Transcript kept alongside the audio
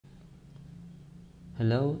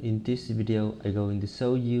Hello, in this video I'm going to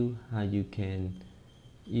show you how you can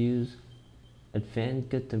use advanced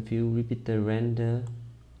custom field repeater render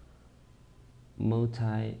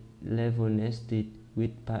multi-level nested with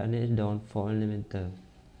Piotnet add-on for Elementor.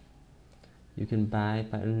 You can buy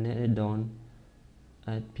Piotnet add-on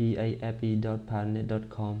at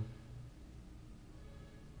pafe.piotnet.com.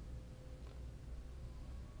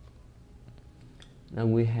 Now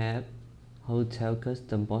we have hotel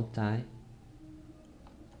custom board type,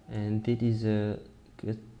 and this is a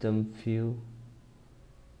custom field.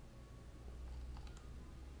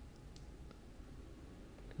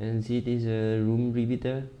 And this is a room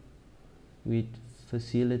repeater with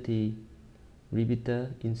facility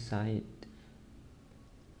repeater inside.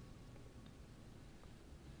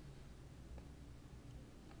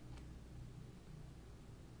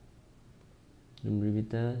 Room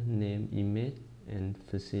repeater name image and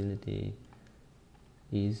facility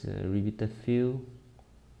is a repeater field,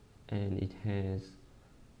 and it has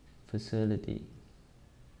facility.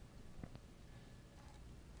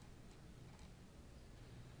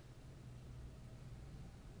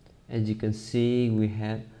 As you can see, we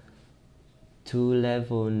have two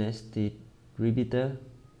level nested repeater.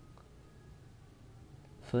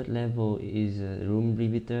 First level is a room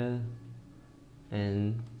repeater,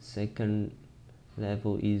 and second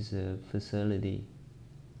level is a facility.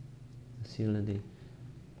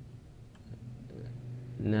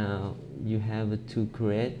 Now you have to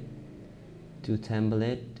create two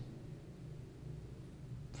templates.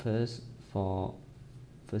 First for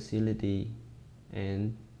facility,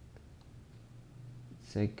 and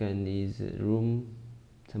second is room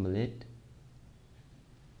template.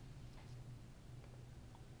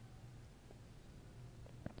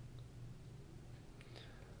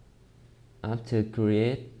 After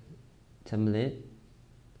create template,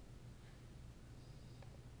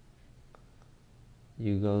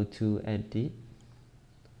 you go to edit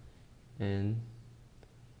and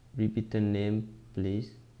repeater name, please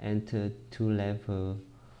enter two level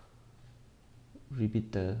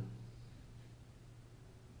repeater.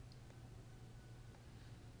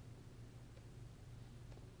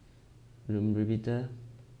 Room repeater,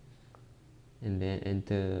 and then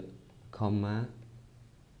enter comma,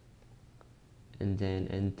 and then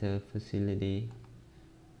enter facility.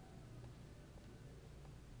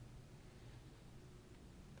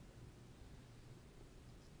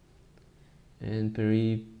 And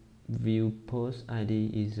preview post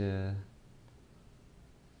ID is a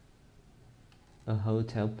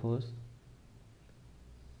hotel post.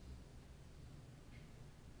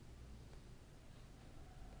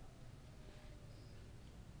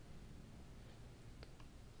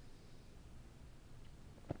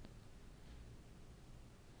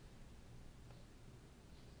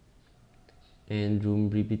 And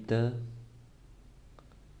room repeater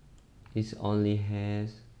it only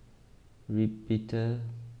has repeater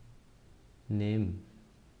name.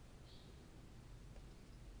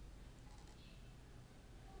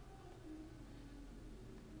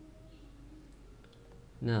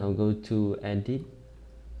 Now go to edit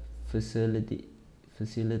facility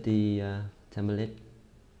template.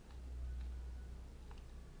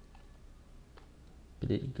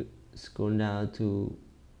 Please scroll down to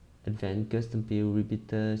advanced custom field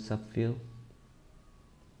repeater subfield,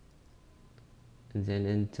 and then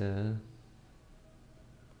enter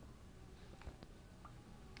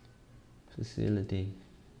facility.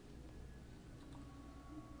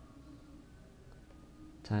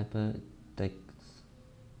 Type text.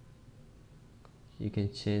 You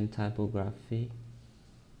can change typography.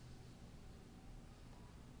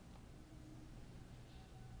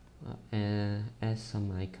 Add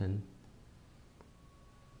some icon.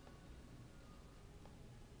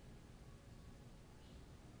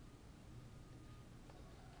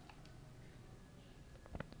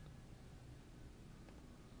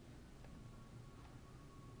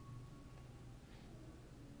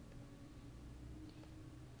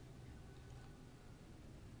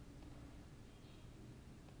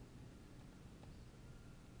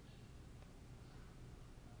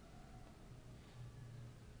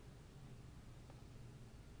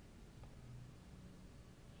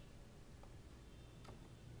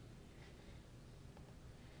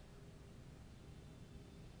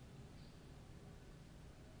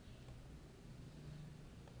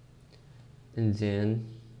 And then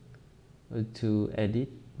go to edit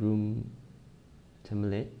room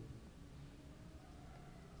template.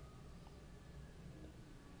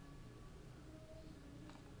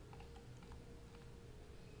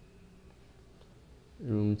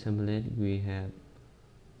 Room template, we have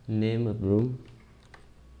name of room,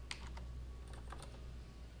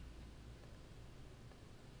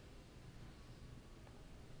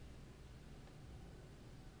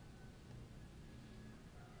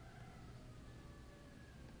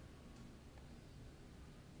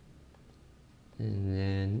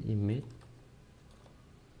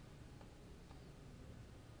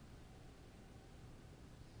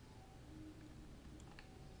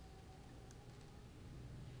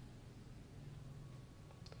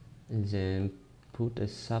 and then put a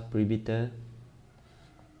sub repeater.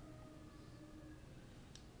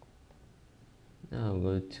 Now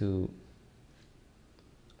go to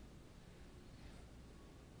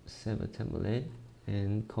save a template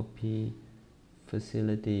and copy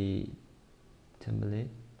facility template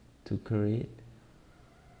to create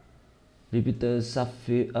repeater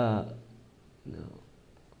subfield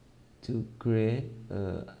to create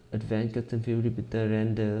advanced custom field repeater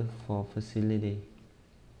render for facility.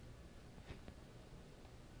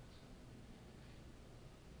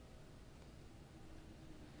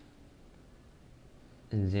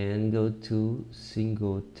 And then go to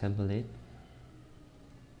single template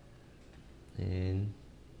and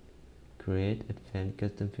create advanced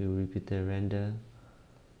custom field repeater render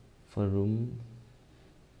for room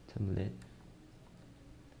template.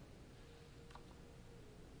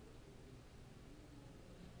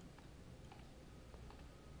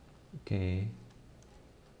 Okay,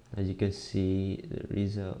 as you can see the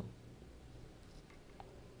result.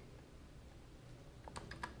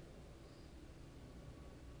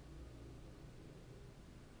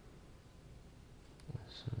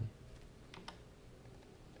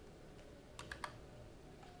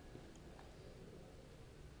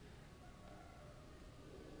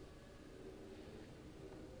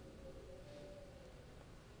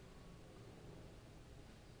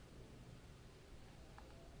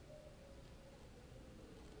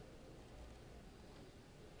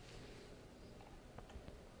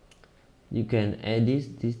 You can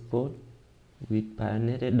edit this post with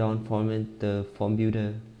Piotnet Addon format the form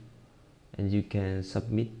builder, and you can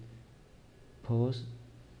submit posts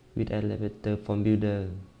with Elementor form builder.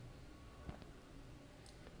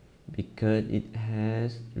 Because it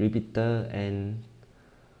has repeater and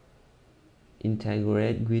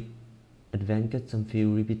integrate with advanced custom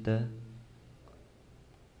field repeater,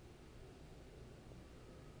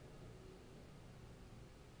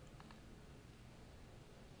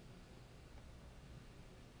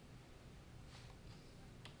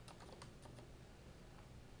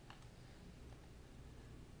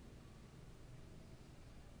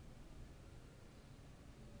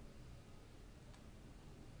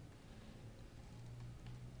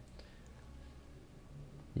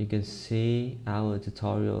 you can see our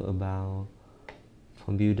tutorial about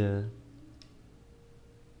form builder,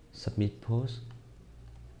 submit post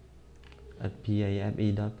at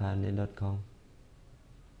pafe.piotnet.com.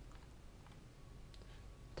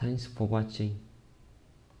 Thanks for watching.